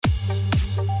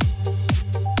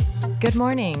Good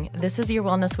morning. This is your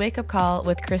Wellness Wake-Up Call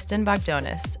with Kristen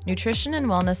Bogdonis, nutrition and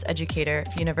wellness educator,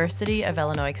 University of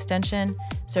Illinois Extension,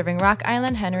 serving Rock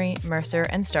Island, Henry, Mercer,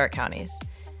 and Stark counties.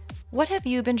 What have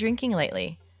you been drinking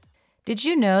lately? Did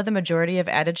you know the majority of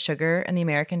added sugar in the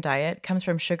American diet comes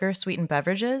from sugar-sweetened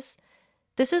beverages?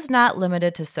 This is not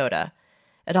limited to soda.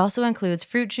 It also includes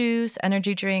fruit juice,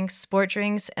 energy drinks, sport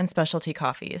drinks, and specialty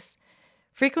coffees.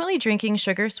 Frequently drinking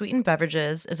sugar-sweetened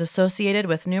beverages is associated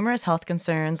with numerous health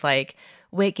concerns like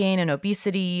weight gain and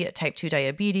obesity, type 2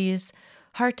 diabetes,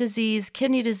 heart disease,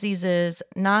 kidney diseases,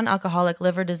 non-alcoholic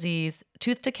liver disease,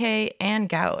 tooth decay, and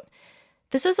gout.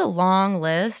 This is a long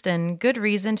list and good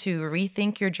reason to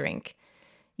rethink your drink.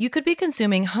 You could be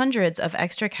consuming hundreds of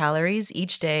extra calories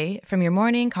each day from your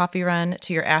morning coffee run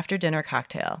to your after-dinner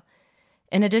cocktail.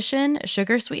 In addition,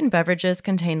 sugar-sweetened beverages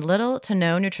contain little to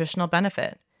no nutritional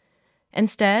benefit.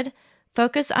 Instead,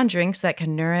 focus on drinks that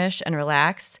can nourish and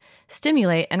relax,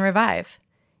 stimulate, and revive.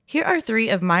 Here are 3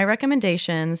 of my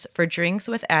recommendations for drinks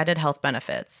with added health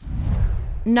benefits.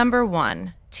 Number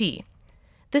 1, tea.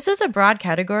 This is a broad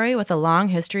category with a long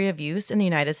history of use in the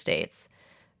United States.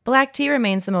 Black tea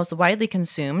remains the most widely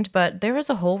consumed, but there is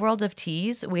a whole world of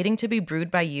teas waiting to be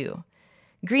brewed by you.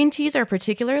 Green teas are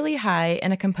particularly high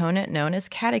in a component known as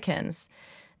catechins.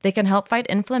 They can help fight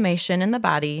inflammation in the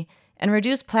body and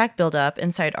reduce plaque buildup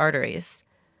inside arteries.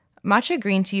 Matcha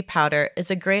green tea powder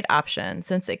is a great option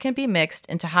since it can be mixed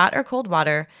into hot or cold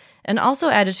water and also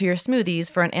added to your smoothies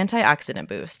for an antioxidant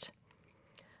boost.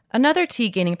 Another tea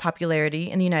gaining popularity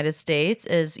in the United States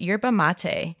is yerba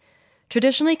mate.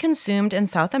 Traditionally consumed in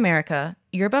South America,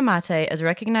 yerba mate is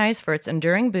recognized for its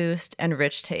enduring boost and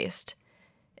rich taste.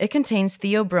 It contains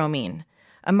theobromine,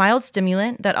 a mild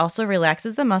stimulant that also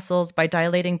relaxes the muscles by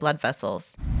dilating blood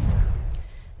vessels.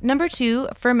 Number 2,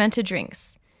 fermented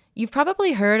drinks. You've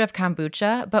probably heard of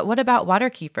kombucha, but what about water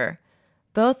kefir?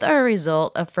 Both are a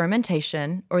result of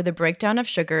fermentation, or the breakdown of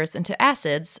sugars into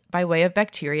acids by way of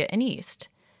bacteria and yeast.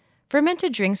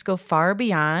 Fermented drinks go far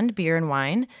beyond beer and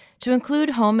wine to include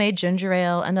homemade ginger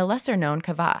ale and the lesser-known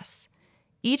kvass.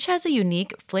 Each has a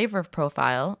unique flavor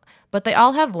profile, but they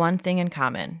all have one thing in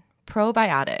common: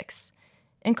 probiotics.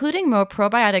 Including more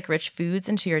probiotic-rich foods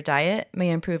into your diet may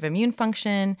improve immune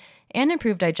function and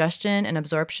improve digestion and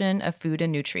absorption of food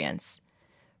and nutrients.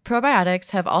 Probiotics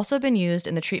have also been used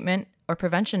in the treatment or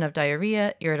prevention of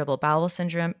diarrhea, irritable bowel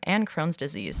syndrome, and Crohn's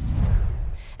disease.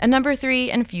 And number 3,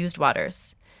 infused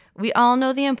waters. We all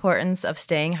know the importance of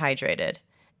staying hydrated,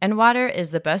 and water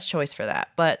is the best choice for that,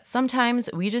 but sometimes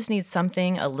we just need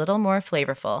something a little more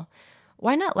flavorful.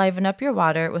 Why not liven up your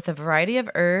water with a variety of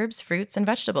herbs, fruits, and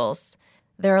vegetables?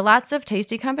 There are lots of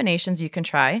tasty combinations you can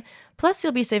try, plus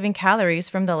you'll be saving calories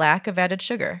from the lack of added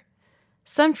sugar.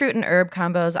 Some fruit and herb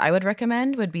combos I would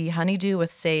recommend would be honeydew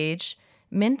with sage,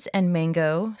 mint and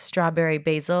mango, strawberry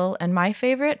basil, and my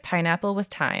favorite, pineapple with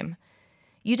thyme.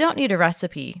 You don't need a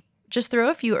recipe. Just throw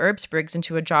a few herb sprigs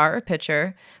into a jar or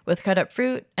pitcher with cut up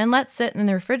fruit and let sit in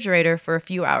the refrigerator for a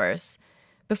few hours.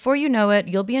 Before you know it,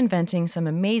 you'll be inventing some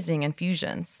amazing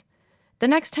infusions. The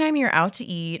next time you're out to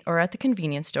eat or at the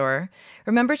convenience store,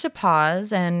 remember to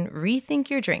pause and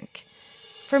rethink your drink.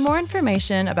 For more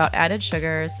information about added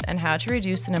sugars and how to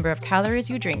reduce the number of calories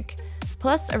you drink,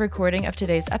 plus a recording of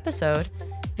today's episode,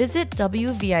 visit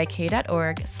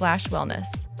wvik.org/wellness.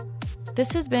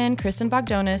 This has been Kristen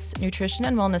Bogdonis, nutrition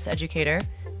and wellness educator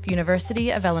for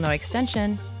University of Illinois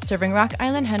Extension, serving Rock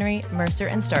Island, Henry, Mercer,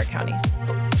 and Stark counties.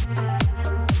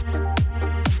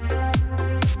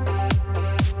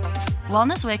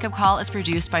 Wellness Wake Up Call is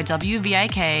produced by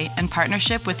WVIK in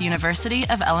partnership with the University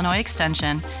of Illinois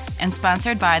Extension and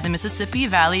sponsored by the Mississippi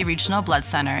Valley Regional Blood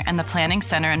Center and the Planning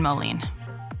Center in Moline.